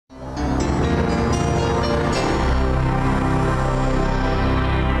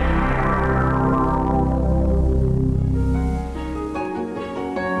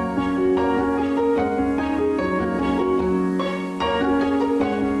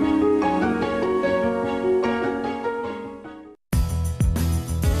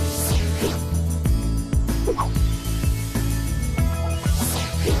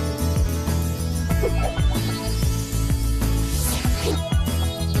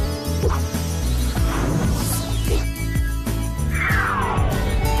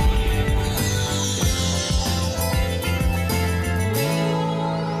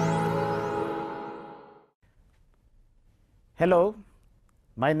Hello,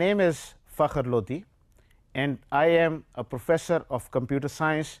 my name is Fakhr Lodi, and I am a professor of computer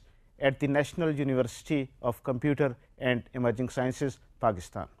science at the National University of Computer and Emerging Sciences,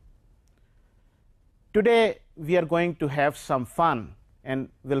 Pakistan. Today, we are going to have some fun and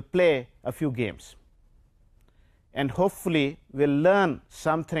will play a few games. And hopefully, we'll learn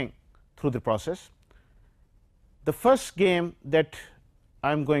something through the process. The first game that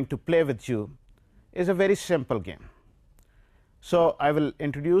I'm going to play with you is a very simple game. So I will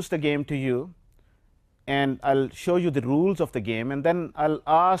introduce the game to you, and I'll show you the rules of the game, and then I'll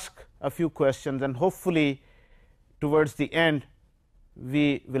ask a few questions, and hopefully towards the end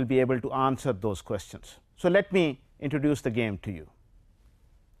we will be able to answer those questions. So let me introduce the game to you.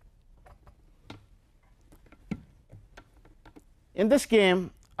 In this game,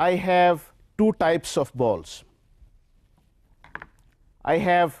 I have two types of balls. I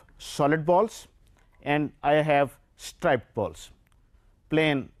have solid balls and I have striped balls,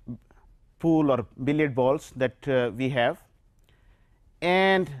 plain pool or billiard balls that we have.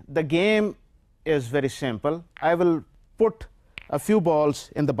 And the game is very simple. I will put a few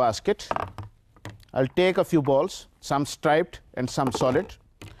balls in the basket. I'll take a few balls, some striped and some solid,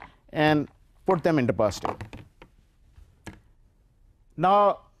 and put them in the basket.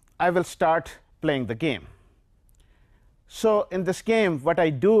 Now I will start playing the game. So in this game, what I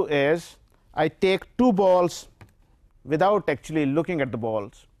do is I take two balls without actually looking at the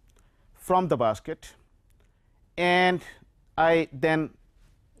balls from the basket, and I then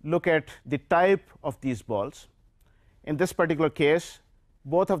look at the type of these balls. In this particular case,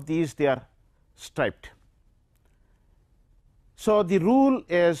 both of these, they are striped. So the rule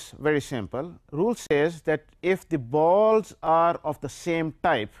is very simple. Rule says that if the balls are of the same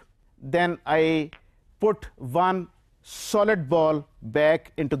type, then I put one solid ball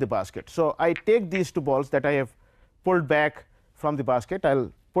back into the basket. So I take these two balls that I have pulled back from the basket.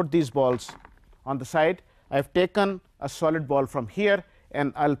 I'll put these balls on the side. I've taken a solid ball from here,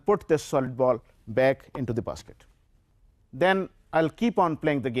 and I'll put this solid ball back into the basket. Then I'll keep on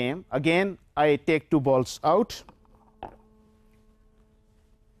playing the game. Again, I take two balls out.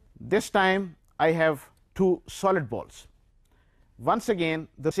 This time I have two solid balls. Once again,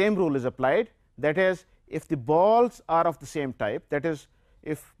 the same rule is applied. That is, if the balls are of the same type, that is,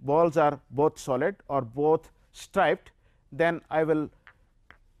 if balls are both solid or both striped, then I will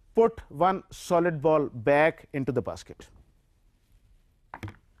put one solid ball back into the basket.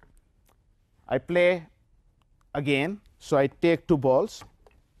 I play again. So I take two balls.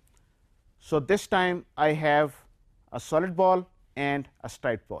 So this time I have a solid ball and a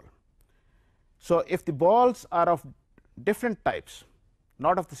striped ball. So if the balls are of different types,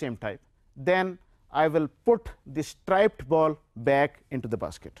 not of the same type, then I will put the striped ball back into the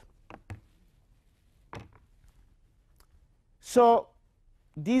basket. So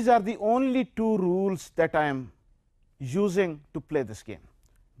these are the only two rules that I am using to play this game.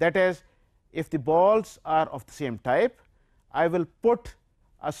 That is, if the balls are of the same type, I will put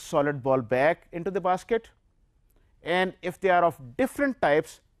a solid ball back into the basket, and if they are of different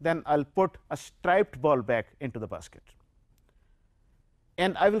types, then I'll put a striped ball back into the basket.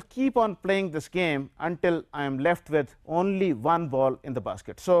 And I will keep on playing this game until I am left with only one ball in the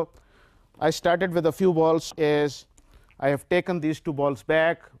basket. So I started with a few balls. Is I have taken these two balls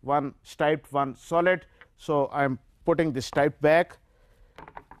back, one striped, one solid. So I'm putting the striped back.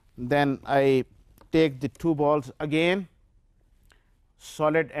 Then I take the two balls again,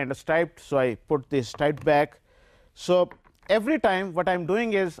 solid and striped. So I put the striped back. So every time what I'm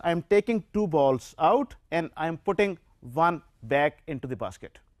doing is I'm taking two balls out and I'm putting one back into the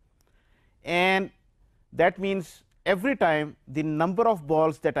basket. And that means every time the number of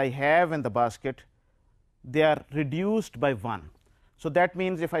balls that I have in the basket, they are reduced by one. So that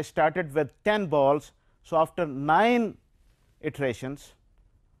means if I started with 10 balls, so after 9 iterations,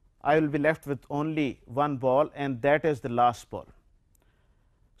 I will be left with only one ball, and that is the last ball.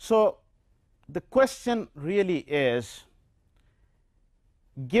 So the question really is,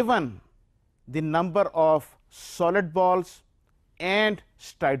 given the number of solid balls and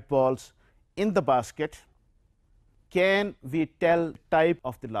striped balls in the basket, can we tell type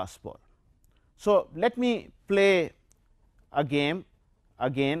of the last ball? So let me play a game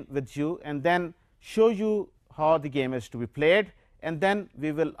again with you and then show you how the game is to be played, and then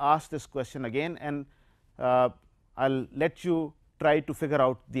we will ask this question again, and I'll let you try to figure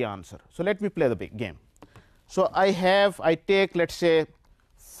out the answer. So let me play the game. So I take, let's say,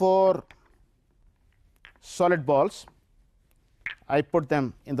 4 solid balls. I put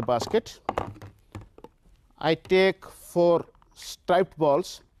them in the basket. I take 4 striped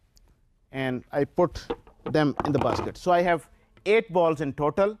balls and I put them in the basket. So, I have 8 balls in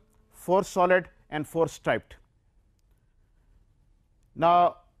total, 4 solid and 4 striped.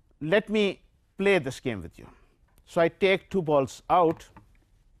 Now, let me play this game with you. So, I take 2 balls out.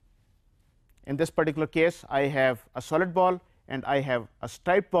 In this particular case, I have a solid ball and I have a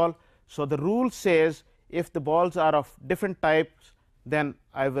striped ball. So, the rule says if the balls are of different types, then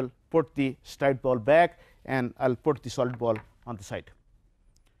I will put the striped ball back and I will put the solid ball on the side.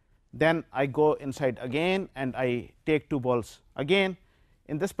 Then I go inside again and I take 2 balls again.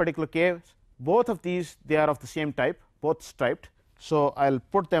 In this particular case, both of these, they are of the same type, both striped. So, I will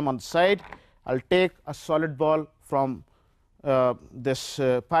put them on the side. I will take a solid ball from this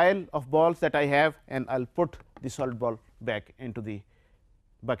pile of balls that I have and I will put the solid ball back into the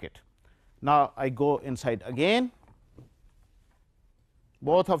bucket. Now, I go inside again.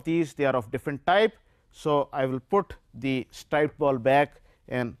 Both of these, they are of different type. So, I will put the striped ball back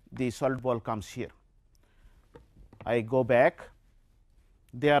and the solid ball comes here. I go back,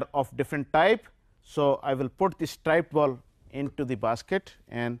 they are of different type. So, I will put the striped ball into the basket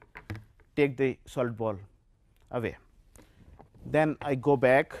and take the solid ball away. Then I go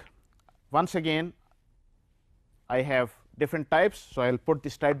back once again, I have different types. So, I will put the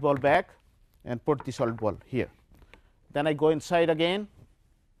striped ball back and put the solid ball here. Then I go inside again.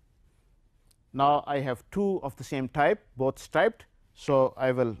 Now, I have 2 of the same type, both striped. So,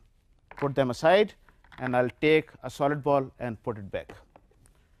 I will put them aside and I will take a solid ball and put it back.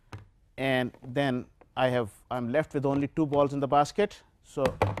 And then I am left with only 2 balls in the basket. So,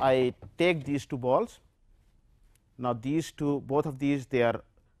 I take these 2 balls. Now, these 2, both of these, they are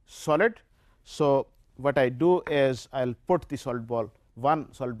solid. So, what I do is I will put the solid ball,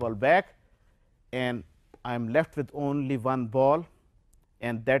 one solid ball back, and I am left with only 1 ball,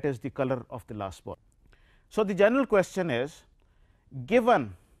 and that is the color of the last ball. So, the general question is,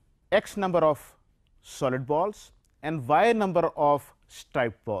 given x number of solid balls and y number of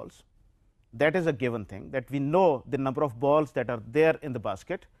striped balls, that is a given thing, that we know the number of balls that are there in the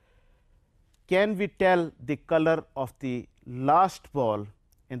basket. Can we tell the color of the last ball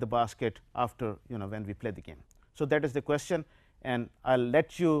in the basket after, when we play the game? So, that is the question, and I will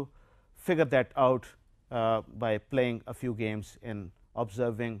let you figure that out by playing a few games and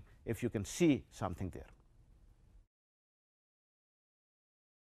observing if you can see something there.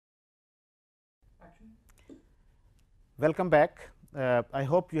 Welcome back. I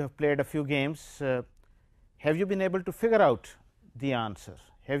hope you have played a few games. Have you been able to figure out the answer?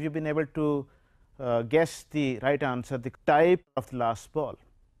 Have you been able to guess the right answer, the type of the last ball?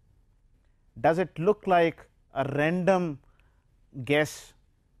 Does it look like a random guess?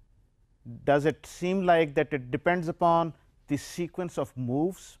 Does it seem like that it depends upon the sequence of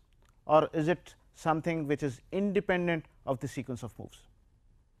moves, or is it something which is independent of the sequence of moves?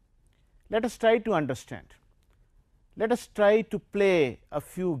 Let us try to understand. Let us try to play a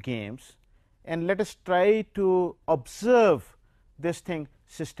few games and let us try to observe this thing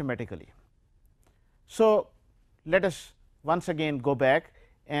systematically. So, let us once again go back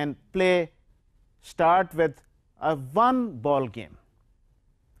and start with a 1 ball game.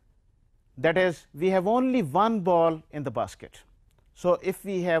 That is, we have only 1 ball in the basket. So, if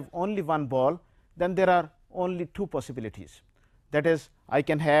we have only 1 ball, then there are only 2 possibilities. That is, I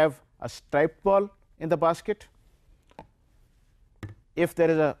can have a striped ball in the basket. If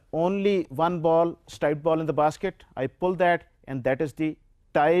there is only 1 ball, striped ball in the basket, I pull that, and that is the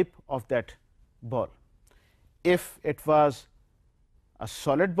type of that ball. If it was a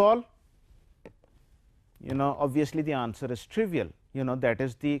solid ball, obviously the answer is trivial. That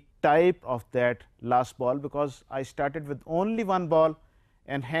is the type of that last ball, because I started with only 1 ball,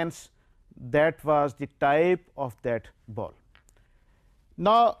 and hence that was the type of that ball.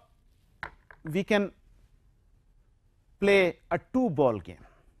 Now, we can play a 2 ball game.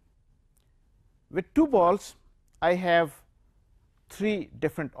 With 2 balls, I have 3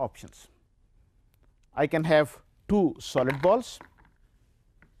 different options. I can have 2 solid balls.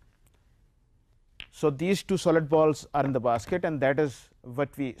 So, these 2 solid balls are in the basket, and that is what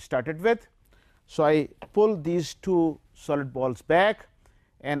we started with. So, I pull these 2 solid balls back,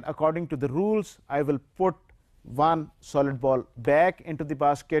 and according to the rules, I will put 1 solid ball back into the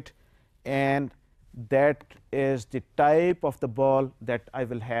basket, and that is the type of the ball that I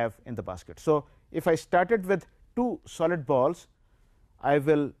will have in the basket. So, if I started with 2 solid balls, I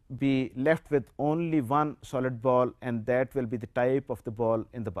will be left with only 1 solid ball, and that will be the type of the ball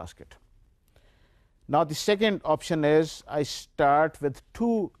in the basket. Now, the second option is I start with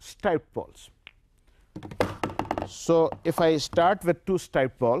 2 striped balls. So, if I start with 2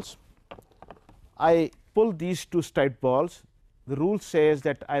 striped balls, I pull these 2 striped balls. The rule says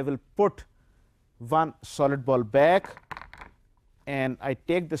that I will put one solid ball back, and I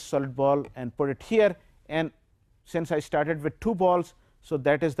take this solid ball and put it here, and since I started with 2 balls, so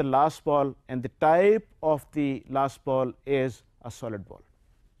that is the last ball, and the type of the last ball is a solid ball.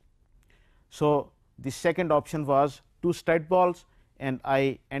 So the second option was 2 striped balls, and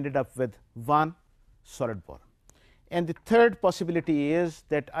I ended up with 1 solid ball. And the third possibility is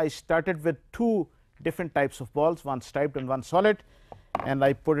that I started with 2 different types of balls, one striped and one solid, and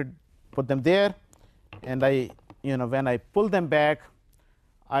I put them there, and when I pull them back,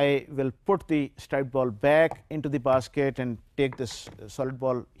 I will put the striped ball back into the basket and take this solid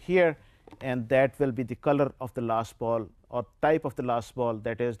ball here, and that will be the color of the last ball or type of the last ball,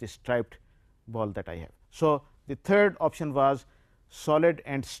 that is the striped ball that I have. So the third option was solid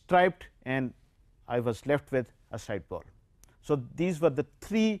and striped, and I was left with a striped ball. So these were the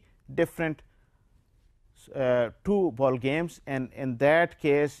 3 different 2 ball games, and in that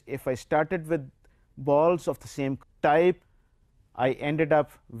case, if I started with balls of the same type, I ended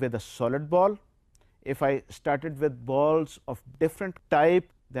up with a solid ball. If I started with balls of different type,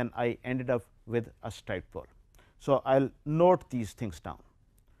 then I ended up with a striped ball. So I'll note these things down.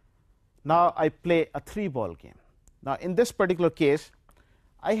 Now I play a 3 ball game. Now in this particular case,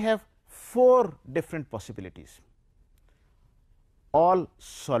 I have 4 different possibilities: all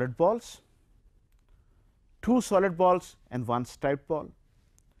solid balls, 2 solid balls and 1 striped ball,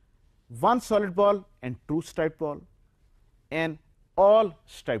 1 solid ball and 2 striped ball, and all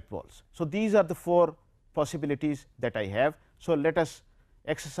striped balls. So these are the 4 possibilities that I have. So let us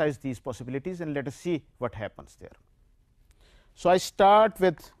exercise these possibilities and let us see what happens there. So I start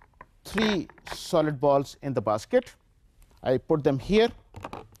with 3 solid balls in the basket. I put them here.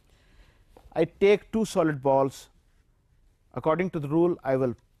 I take 2 solid balls. According to the rule, I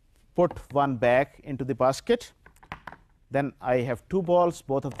will put 1 back into the basket. Then I have 2 balls,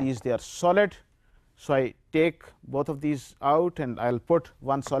 both of these they are solid. So I take both of these out, and I'll put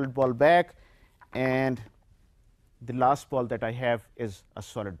 1 solid ball back, and the last ball that I have is a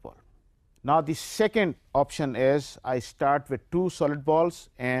solid ball. Now the second option is I start with 2 solid balls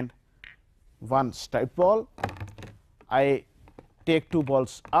and 1 striped ball. I take 2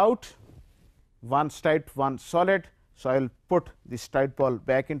 balls out, 1 striped, 1 solid. So I'll put the striped ball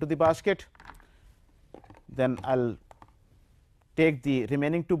back into the basket. Then I'll take the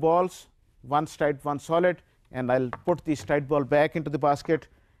remaining 2 balls, 1 striped, 1 solid, and I'll put the striped ball back into the basket,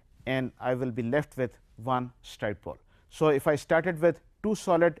 and I will be left with 1 striped ball. So if I started with 2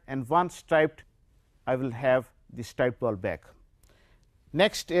 solid and 1 striped, I will have the striped ball back.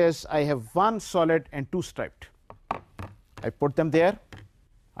 Next is I have 1 solid and 2 striped. I put them there.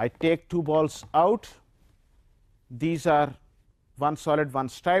 I take 2 balls out. These are 1 solid, 1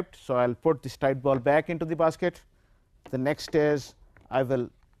 striped. So I'll put the striped ball back into the basket. The next is I will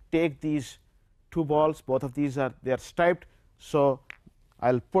take these 2 balls. Both of these are striped. So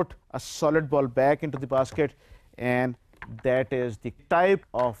I'll put a solid ball back into the basket, and that is the type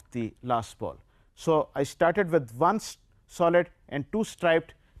of the last ball. So I started with 1 solid and 2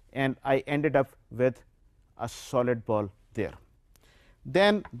 striped, and I ended up with a solid ball there.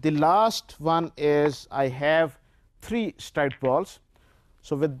 Then the last one is I have 3 striped balls.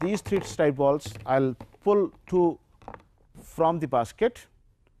 So with these 3 striped balls, I'll pull 2 from the basket.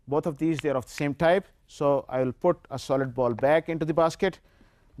 Both of these, they are of the same type. So I will put a solid ball back into the basket.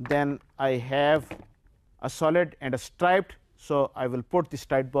 Then I have a solid and a striped. So I will put the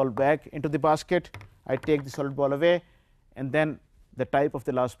striped ball back into the basket. I take the solid ball away, and then the type of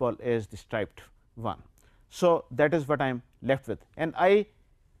the last ball is the striped one. So that is what I am left with, and I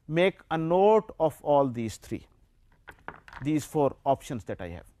make a note of all these 4 options that I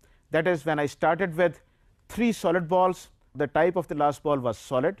have. That is, when I started with 3 solid balls, the type of the last ball was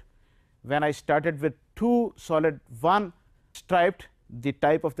solid. When I started with 2 solid, 1 striped, the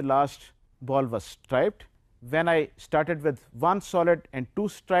type of the last ball was striped. When I started with 1 solid and 2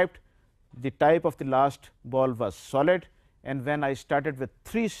 striped, the type of the last ball was solid. And when I started with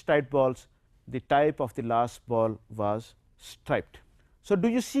 3 striped balls, the type of the last ball was striped. So do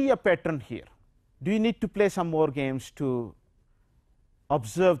you see a pattern here? Do you need to play some more games to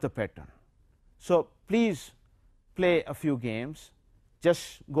observe the pattern? So please play a few games,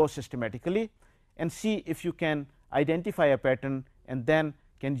 just go systematically and see if you can identify a pattern, and then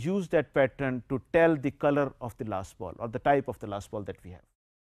can use that pattern to tell the color of the last ball or the type of the last ball that we have.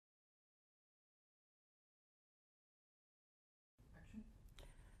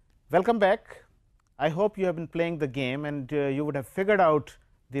 Welcome back. I hope you have been playing the game, and you would have figured out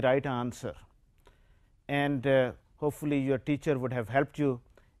the right answer, and hopefully your teacher would have helped you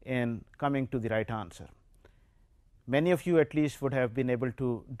in coming to the right answer. Many of you at least would have been able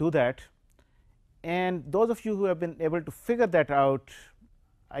to do that, And those of you who have been able to figure that out,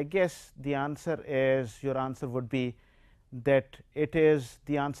 I guess the answer is, your answer would be that it is,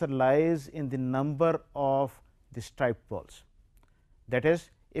 the answer lies in the number of the striped balls. That is,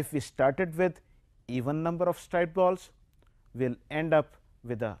 if we started with even number of striped balls, we will end up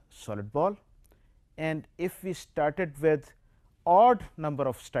with a solid ball, and if we started with odd number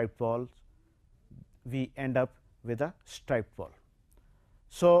of striped balls, we end up with a striped ball.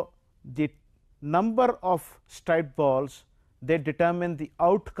 So, the number of striped balls, they determine the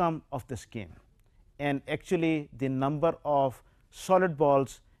outcome of this game, and actually the number of solid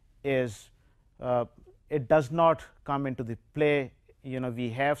balls is it does not come into the play. We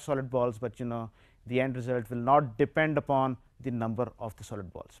have solid balls, but the end result will not depend upon the number of the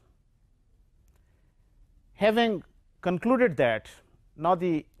solid balls. Having concluded that, now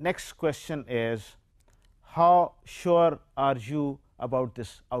the next question is, how sure are you about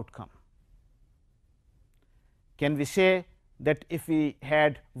this outcome? Can we say that if we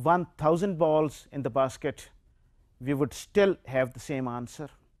had 1000 balls in the basket, we would still have the same answer?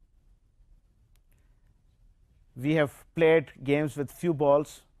 We have played games with few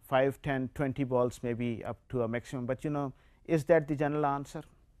balls, 5, 10, 20 balls, maybe up to a maximum, but is that the general answer?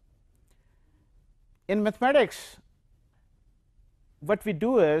 In mathematics, what we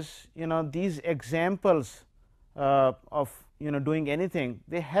do is, these examples of doing anything,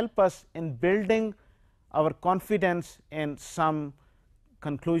 they help us in building our confidence in some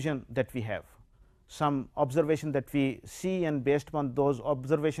conclusion that we have, some observation that we see, and based upon those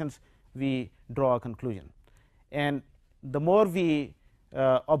observations we draw a conclusion. And the more we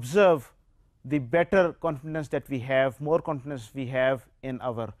observe, the better confidence that we have, more confidence we have in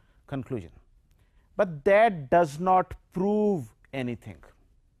our conclusion. But that does not prove anything.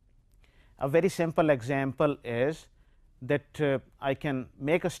 A very simple example is that I can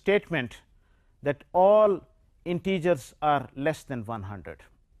make a statement that all integers are less than 100.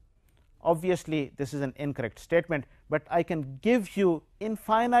 Obviously, this is an incorrect statement, but I can give you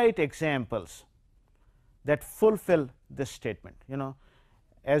infinite examples that fulfill this statement.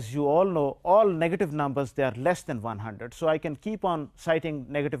 As you all know, all negative numbers, they are less than 100. So, I can keep on citing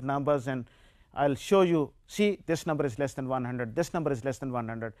negative numbers, and I will show you, see, this number is less than 100, this number is less than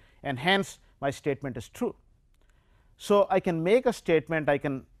 100, and hence my statement is true. So, I can make a statement, I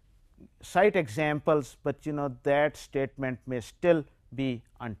can cite examples, but that statement may still be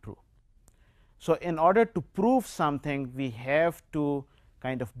untrue. So, in order to prove something, we have to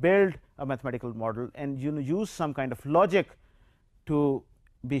kind of build a mathematical model and use some kind of logic to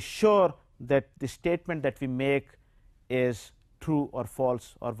be sure that the statement that we make is true or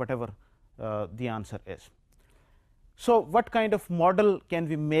false, or whatever the answer is. So, what kind of model can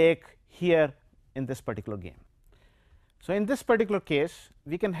we make here in this particular game? So, in this particular case,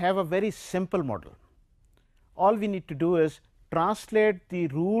 we can have a very simple model. All we need to do is translate the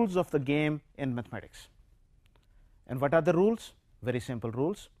rules of the game in mathematics. And what are the rules? Very simple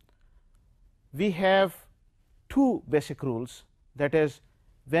rules. We have two basic rules, that is,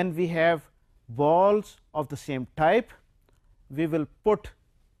 when we have balls of the same type, we will put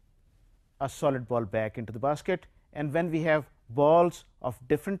a solid ball back into the basket, and when we have balls of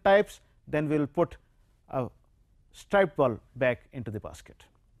different types, then we will put a striped ball back into the basket.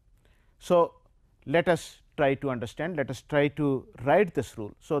 So, let us try to understand, let us try to write this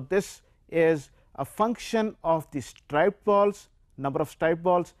rule. So, this is a function of the striped balls, number of striped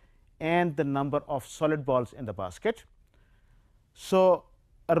balls, and the number of solid balls in the basket. So,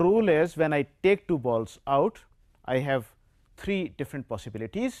 a rule is, when I take two balls out, I have three different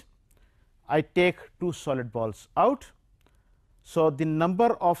possibilities. I take two solid balls out. So, the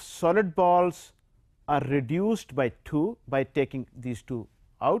number of solid balls are reduced by 2 by taking these two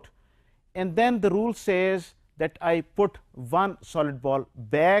out, and then the rule says that I put one solid ball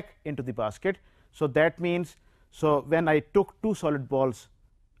back into the basket. So, that means, so when I took two solid balls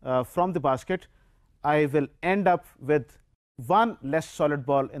from the basket, I will end up with one less solid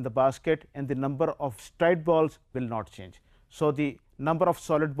ball in the basket, and the number of striped balls will not change. So, the number of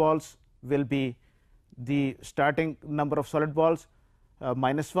solid balls will be the starting number of solid balls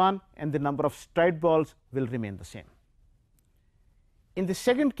minus 1, and the number of striped balls will remain the same. In the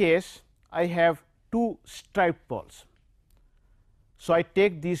second case, I have two striped balls. So, I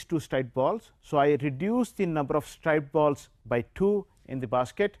take these two striped balls. So, I reduce the number of striped balls by 2 in the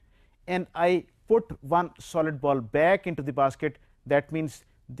basket, and I put one solid ball back into the basket. That means,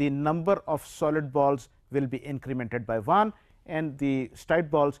 the number of solid balls will be incremented by 1, and the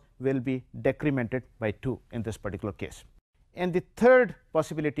striped balls will be decremented by 2 in this particular case. And the third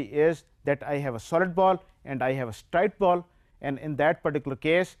possibility is that I have a solid ball and I have a striped ball, and in that particular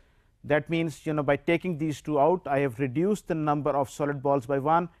case, That means, by taking these two out, I have reduced the number of solid balls by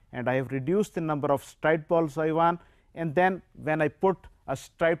 1, and I have reduced the number of striped balls by 1. And then when I put a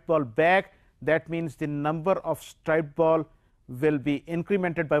striped ball back, that means the number of striped ball will be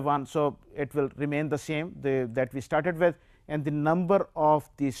incremented by 1. So it will remain the same that we started with, and the number of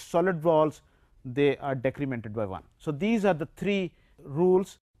the solid balls, they are decremented by 1. So these are the three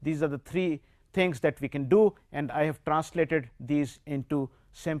rules, these are the three things that we can do, and I have translated these into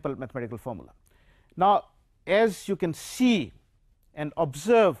simple mathematical formula. Now, as you can see and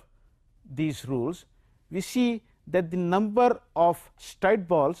observe these rules, we see that the number of striped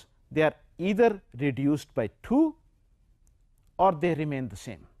balls, they are either reduced by 2 or they remain the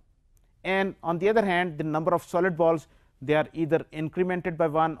same. And on the other hand, the number of solid balls, they are either incremented by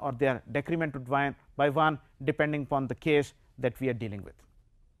 1 or they are decremented by 1, depending upon the case that we are dealing with.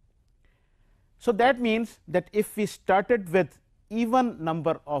 So that means that if we started with even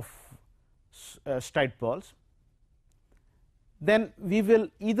number of striped balls, then we will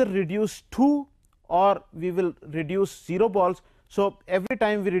either reduce 2 or we will reduce 0 balls. So every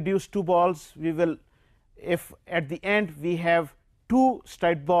time we reduce 2 balls, we will, if at the end we have 2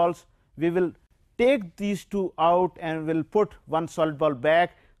 striped balls, we will take these 2 out and will put 1 solid ball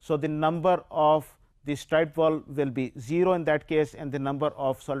back. So the number of the striped ball will be 0 in that case, and the number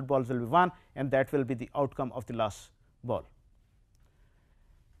of solid balls will be 1, and that will be the outcome of the last ball.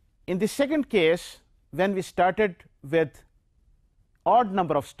 In the second case, when we started with odd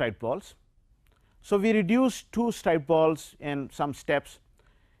number of striped balls, so we reduced 2 striped balls in some steps,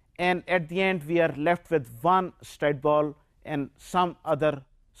 and at the end we are left with 1 striped ball and some other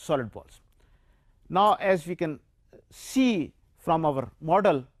solid balls. Now, as we can see from our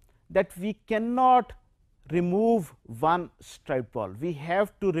model, that we cannot remove 1 striped ball. We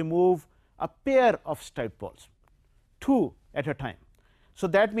have to remove a pair of striped balls, 2 at a time. So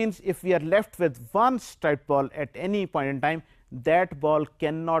that means if we are left with 1 striped ball at any point in time, that ball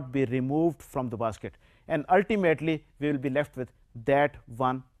cannot be removed from the basket, and ultimately we will be left with that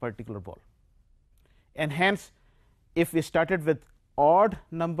one particular ball. And hence, if we started with odd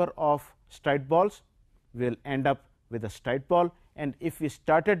number of striped balls, we will end up with a striped ball, and if we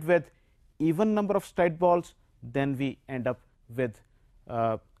started with even number of striped balls, then we end up with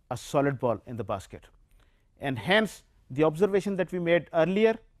a solid ball in the basket. And hence, the observation that we made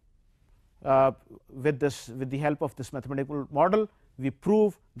earlier, with the help of this mathematical model, we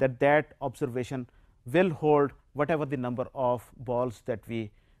prove that that observation will hold whatever the number of balls that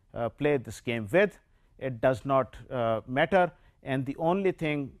we play this game with. It does not matter, and the only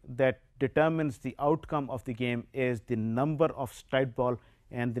thing that determines the outcome of the game is the number of striped ball,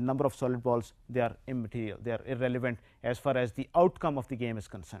 and the number of solid balls, they are immaterial, they are irrelevant as far as the outcome of the game is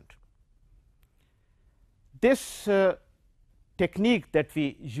concerned. This technique that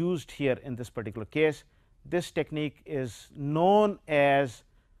we used here in this particular case, this technique is known as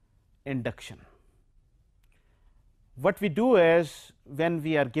induction. What we do is, when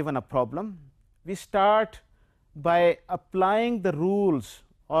we are given a problem, we start by applying the rules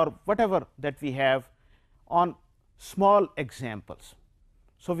or whatever that we have on small examples.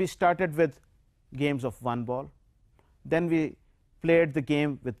 So we started with games of 1 ball, then we played the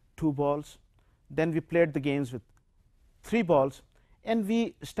game with 2 balls, then we played the games with 3 balls, and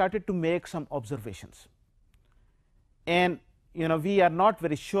we started to make some observations. And we are not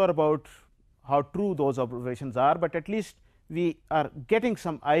very sure about how true those observations are, but at least we are getting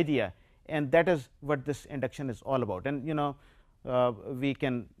some idea, and that is what this induction is all about. And we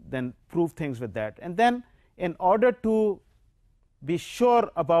can then prove things with that. And then, in order to be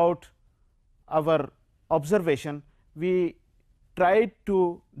sure about our observation, we tried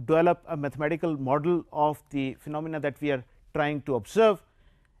to develop a mathematical model of the phenomena that we are trying to observe,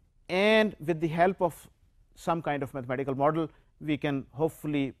 and with the help of some kind of mathematical model, we can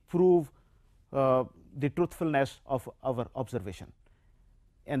hopefully prove the truthfulness of our observation.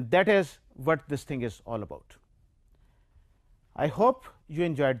 And that is what this thing is all about. I hope you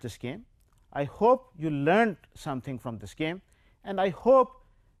enjoyed this game. I hope you learned something from this game, and I hope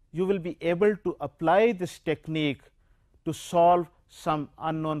you will be able to apply this technique to solve some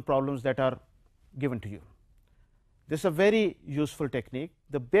unknown problems that are given to you. This is a very useful technique.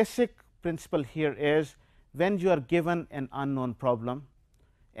 The basic principle here is, when you are given an unknown problem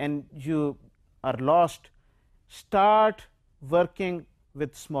and you are lost, start working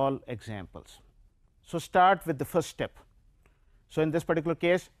with small examples. So start with the first step. So in this particular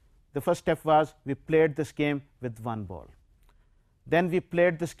case, the first step was, we played this game with 1 ball. Then we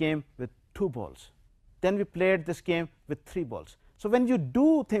played this game with 2 balls. Then we played this game with 3 balls. So when you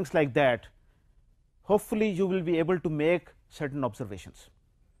do things like that, hopefully you will be able to make certain observations.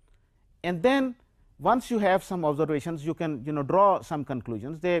 And then once you have some observations, you can draw some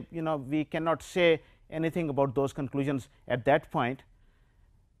conclusions. They we cannot say anything about those conclusions at that point,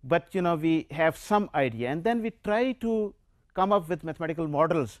 but we have some idea, and then we try to come up with mathematical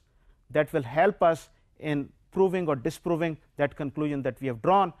models that will help us in proving or disproving that conclusion that we have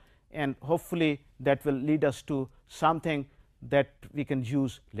drawn, and hopefully that will lead us to something that we can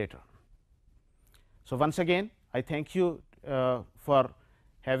use later. So once again, I thank you for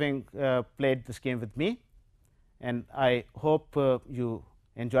having played this game with me, and I hope you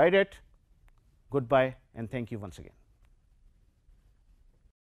enjoyed it. Goodbye, and thank you once again.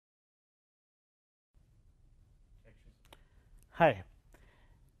 Hi.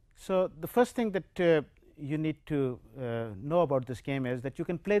 So the first thing that you need to know about this game is that you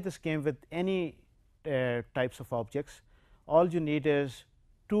can play this game with any types of objects. All you need is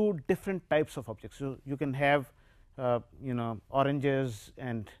two different types of objects. So you can have oranges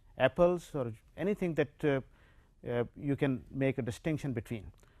and apples, or anything that you can make a distinction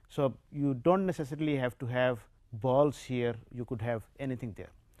between. So you don't necessarily have to have balls here. You could have anything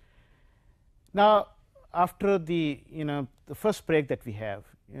there. Now, after the the first break that we have,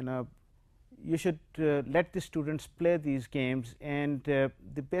 you should let the students play these games, and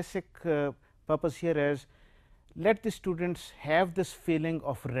the basic purpose here is let the students have this feeling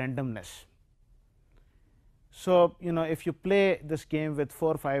of randomness. So if you play this game with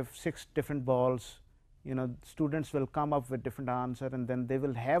 4, 5, 6 different balls, students will come up with different answer, and then they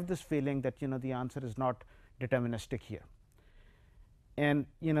will have this feeling that the answer is not deterministic here. And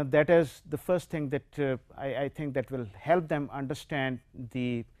that is the first thing that I think that will help them understand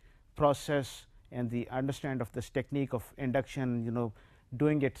the process and the understand of this technique of induction,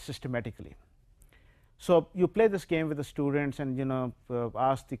 doing it systematically. So you play this game with the students, and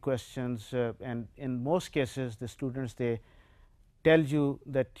ask the questions, and in most cases the students, they tell you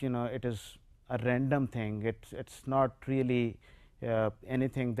that it is a random thing. It's not really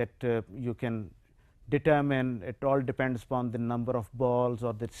anything that you can determine. It all depends upon the number of balls,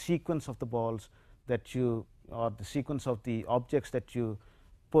 or the sequence of the balls that you, or the sequence of the objects that you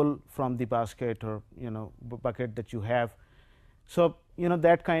pull from the basket, or bucket that you have. So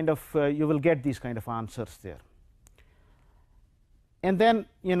that kind of you will get these kind of answers there. And then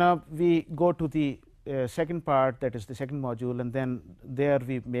we go to the second part, that is the second module, and then there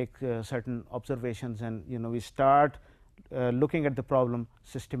we make certain observations, and we start looking at the problem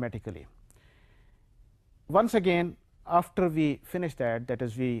systematically. Once again, after we finish that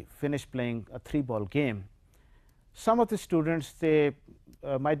is we finish playing a 3-ball game, some of the students, they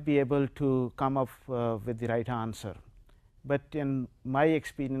might be able to come up with the right answer, but in my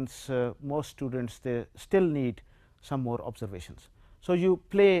experience, most students, they still need some more observations. So you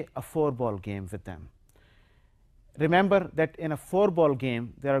play a 4-ball game with them. Remember that in a 4-ball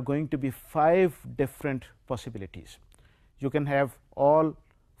game, there are going to be 5 different possibilities. You can have all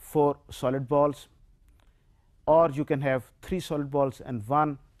 4 solid balls, or you can have 3 solid balls and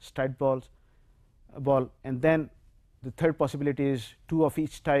 1 striped ball, and then the third possibility is 2 of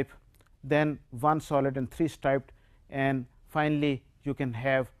each type, then 1 solid and 3 striped, and finally you can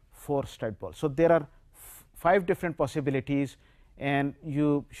have 4 striped balls. So there are 5 different possibilities, and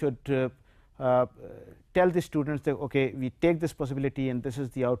you should tell the students that, okay, we take this possibility and this is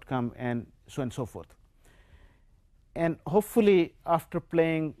the outcome, and so on and so forth. And hopefully after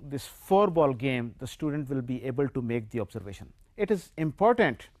playing this 4-ball game, the student will be able to make the observation. It is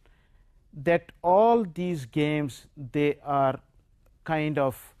important that all these games, they are kind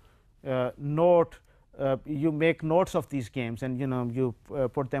of you make notes of these games, and you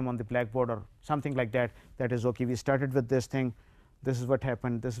put them on the blackboard or something like that. That is, okay, we started with this thing, this is what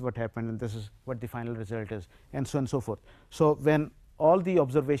happened, this is what happened, and this is what the final result is, and so on and so forth. So when all the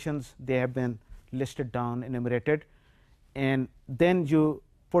observations, they have been listed down, enumerated, and then you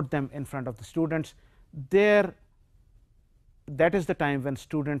put them in front of the students, there, that is the time when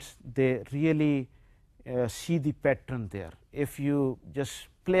students, they really see the pattern there. If you just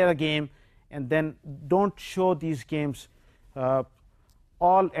play a game and then don't show these games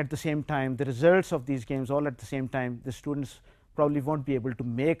all at the same time, the results of these games all at the same time, the students probably won't be able to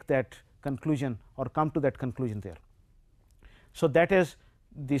make that conclusion or come to that conclusion there. So that is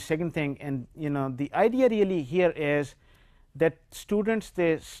the second thing. And the idea really here is that students,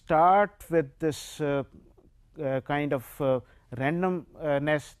 they start with this kind of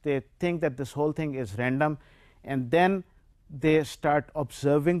randomness. They think that this whole thing is random, and then they start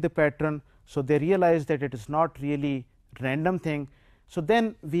observing the pattern. So they realize that it is not really random thing. So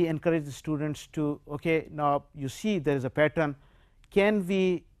then we encourage the students to, okay, now you see there is a pattern, can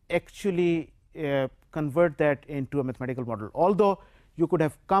we actually convert that into a mathematical model? Although you could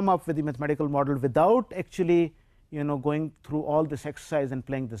have come up with the mathematical model without actually going through all this exercise and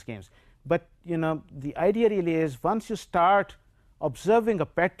playing these games. But the idea really is, once you start observing a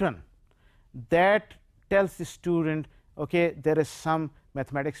pattern, that tells the student, okay, there is some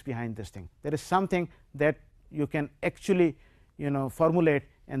mathematics behind this thing. There is something that you can actually formulate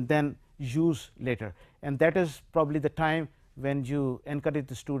and then use later. And that is probably the time when you encourage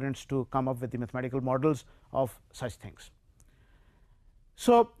the students to come up with the mathematical models of such things.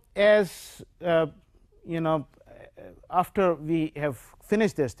 So as after we have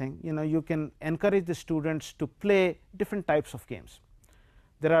finished this thing, you can encourage the students to play different types of games.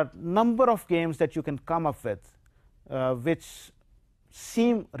 There are number of games that you can come up with which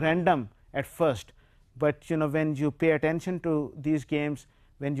seem random at first, but when you pay attention to these games,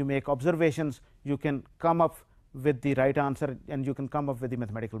 when you make observations, you can come up with the right answer and you can come up with the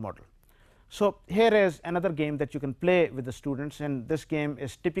mathematical model. So here is another game that you can play with the students, and this game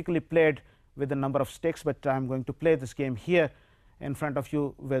is typically played with a number of sticks, but I am going to play this game here in front of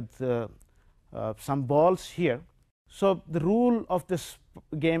you with some balls here. So the rule of this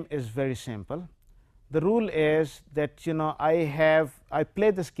game is very simple. The rule is that I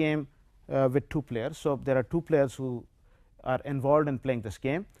play this game with two players. So there are two players who are involved in playing this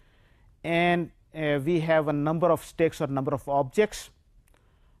game, and we have a number of sticks or number of objects.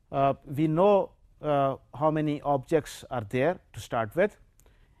 We know how many objects are there to start with,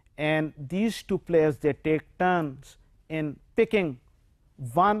 and these two players, they take turns in picking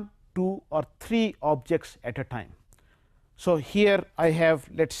 1, 2 or 3 objects at a time. So here I have,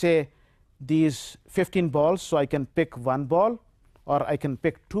 let's say, these 15 balls. So I can pick 1 ball, or I can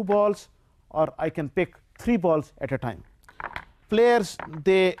pick 2 balls, or I can pick 3 balls at a time. Players,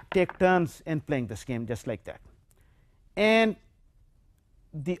 they take turns in playing this game just like that. And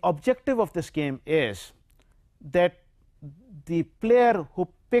the objective of this game is that the player who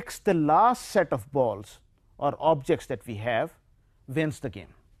picks the last set of balls or objects that we have wins the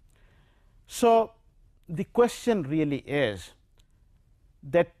game. So the question really is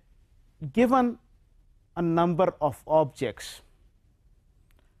that, given a number of objects,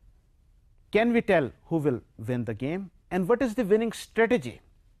 can we tell who will win the game, and what is the winning strategy?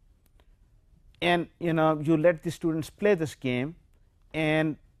 And you let the students play this game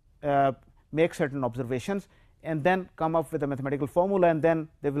and make certain observations, and then come up with a mathematical formula, and then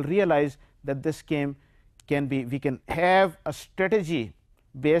they will realize that this game can be, we can have a strategy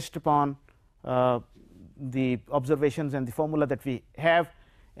based upon the observations and the formula that we have,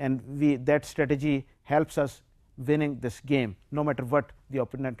 and that strategy helps us winning this game no matter what the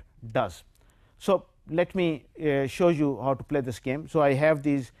opponent does. So let me show you how to play this game. So I have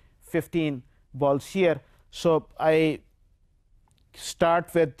these 15 balls here. So I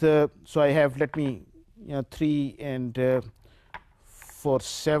start with so I have, let me 3 and 4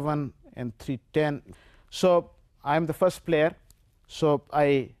 7 and 3 10. So I am the first player, so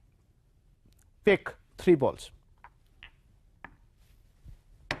I pick 3 balls.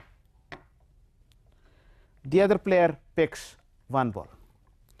 The other player picks 1 ball.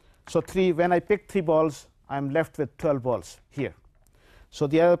 So when I pick 3 balls, I am left with 12 balls here. So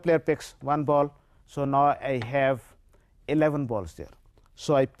the other player picks 1 ball. So now I have 11 balls there.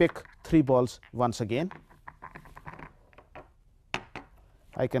 So I pick 3 balls once again.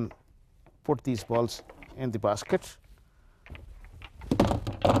 I can put these balls in the basket.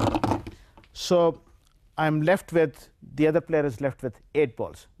 So I am left with, the other player is left with 8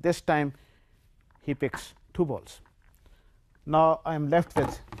 balls. This time he picks 2 balls. Now I am left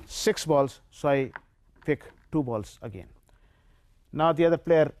with 6 balls, so I pick 2 balls again. Now the other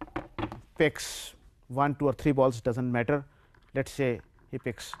player picks 1, 2 or 3 balls, doesn't matter. Let's say he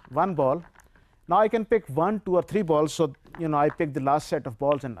picks 1 ball. Now I can pick 1, 2 or 3 balls, so I pick the last set of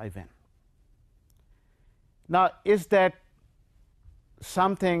balls and I win. Now is that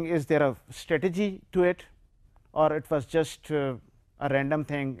something, is there a strategy to it, or it was just a random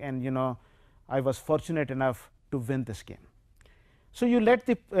thing and I was fortunate enough to win this game? So you let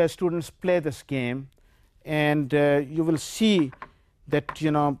the students play this game, and you will see that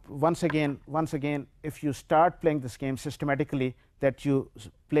once again if you start playing this game systematically, that you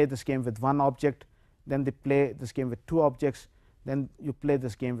play this game with 1 object, then they play this game with 2 objects, then you play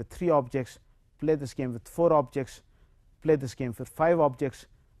this game with 3 objects, play this game with 4 objects, play this game with 5 objects,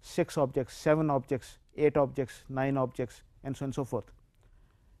 6 objects, 7 objects, 8 objects, 9 objects, and so on and so forth.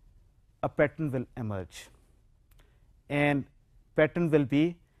 A pattern will emerge, and pattern will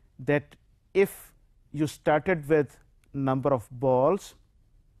be that if you started with number of balls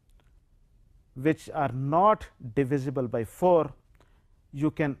which are not divisible by 4,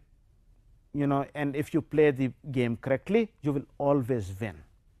 you can and if you play the game correctly, you will always win.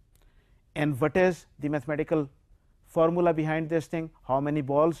 And what is the mathematical formula behind this thing? How many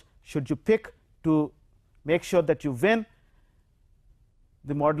balls should you pick to make sure that you win?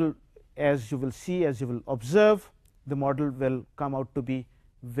 The model, as you will see, as you will observe, the model will come out to be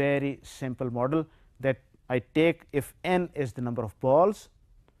very simple model, that I take, if n is the number of balls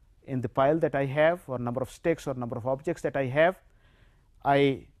in the pile that I have, or number of sticks or number of objects that I have,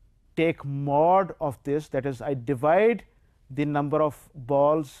 I take mod of this, that is, I divide the number of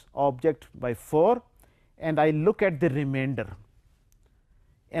balls object by 4, and I look at the remainder,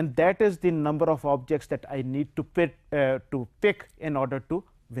 and that is the number of objects that I need to pick in order to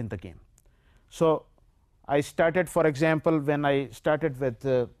win the game. So I started, for example, when I started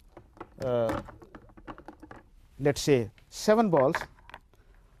with let's say 7 balls.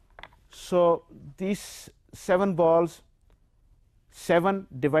 So these 7 balls, 7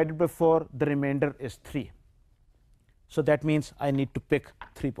 divided by 4, the remainder is 3. So that means I need to pick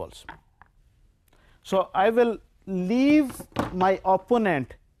 3 balls. So I will leave my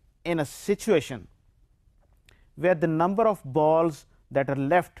opponent in a situation where the number of balls that are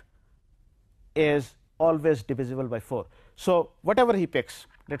left is always divisible by 4. So whatever he picks,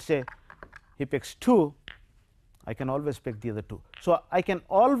 let's say he picks 2, I can always pick the other 2. So I can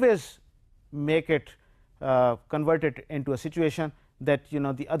always make it convert it into a situation that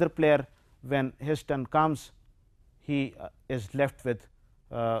the other player, when his turn comes, he is left with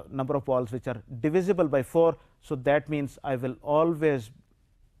number of balls which are divisible by 4. So that means I will always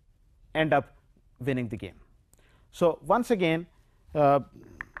end up winning the game. So once again,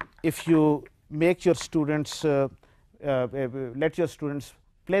 if you make your students let your students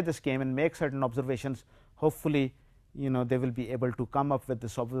play this game and make certain observations, hopefully they will be able to come up with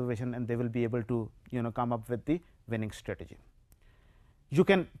this observation, and they will be able to come up with the winning strategy. You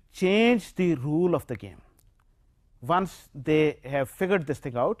can change the rule of the game. Once they have figured this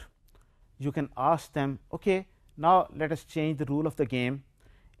thing out, you can ask them, okay, now let us change the rule of the game,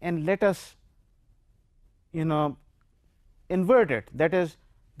 and let us invert it. That is,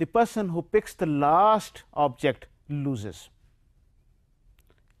 the person who picks the last object loses.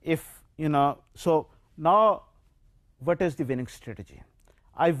 If so now what is the winning strategy?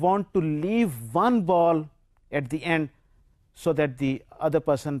 I want to leave 1 ball at the end, so that the other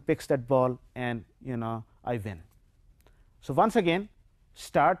person picks that ball, and I win. So once again,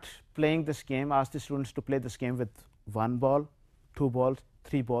 start playing this game. Ask the students to play this game with 1 ball, 2 balls,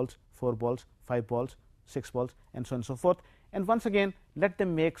 3 balls, 4 balls, 5 balls, 6 balls, and so on and so forth. And once again, let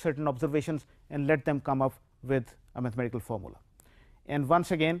them make certain observations, and let them come up with a mathematical formula. And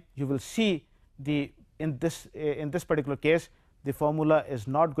once again, you will see in this particular case, the formula is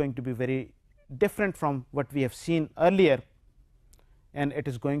not going to be very different from what we have seen earlier, and it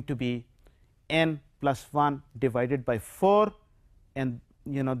is going to be n plus 1 divided by 4, and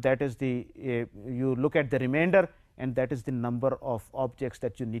that is the you look at the remainder, and that is the number of objects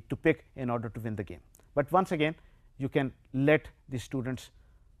that you need to pick in order to win the game. But once again, you can let the students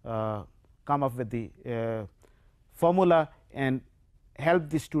come up with the formula and help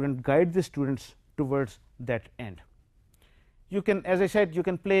the student, guide the students towards that end. You can, as I said, you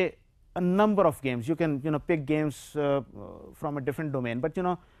can play a number of games. You can pick games from a different domain, but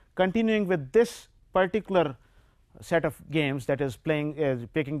continuing with this particular set of games, that is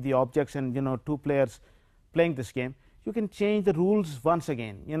picking the objects, and 2 players playing this game, you can change the rules once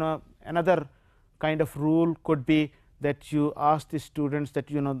again. Another kind of rule could be that you ask the students that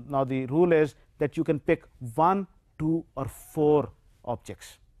now the rule is that you can pick 1, 2, or 4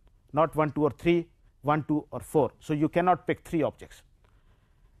 objects, not 1, 2, or 3, 1, 2, or 4. So you cannot pick 3 objects.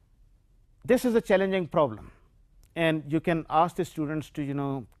 This is a challenging problem, and you can ask the students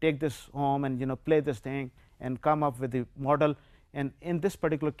to take this home and play this thing and come up with the model. And in this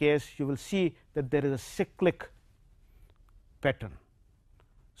particular case, you will see that there is a cyclic pattern.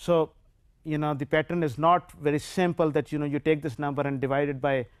 So the pattern is not very simple, that you take this number and divide it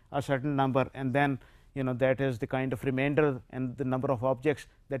by a certain number, and then that is the kind of remainder and the number of objects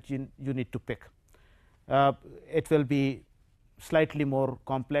that you need to pick. It will be slightly more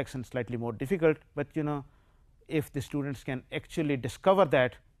complex and slightly more difficult, but if the students can actually discover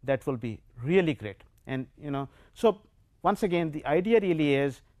that, that will be really great. And so once again, the idea really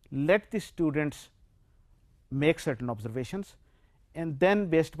is, let the students make certain observations, and then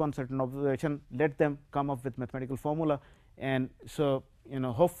based upon certain observation, let them come up with mathematical formula. And so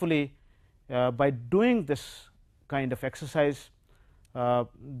hopefully by doing this kind of exercise,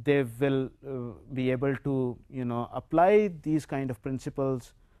 they will be able to apply these kind of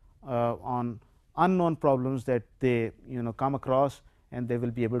principles on unknown problems that they come across, and they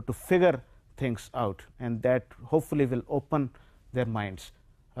will be able to figure things out, and that hopefully will open their minds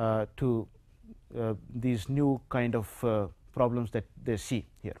to these new kind of problems that they see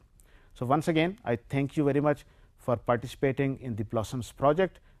here. So, once again I thank you very much for participating in the Blossoms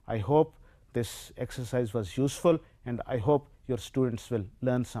project. I hope this exercise was useful, and I hope your students will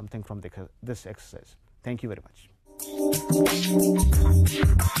learn something from this exercise. Thank you very much.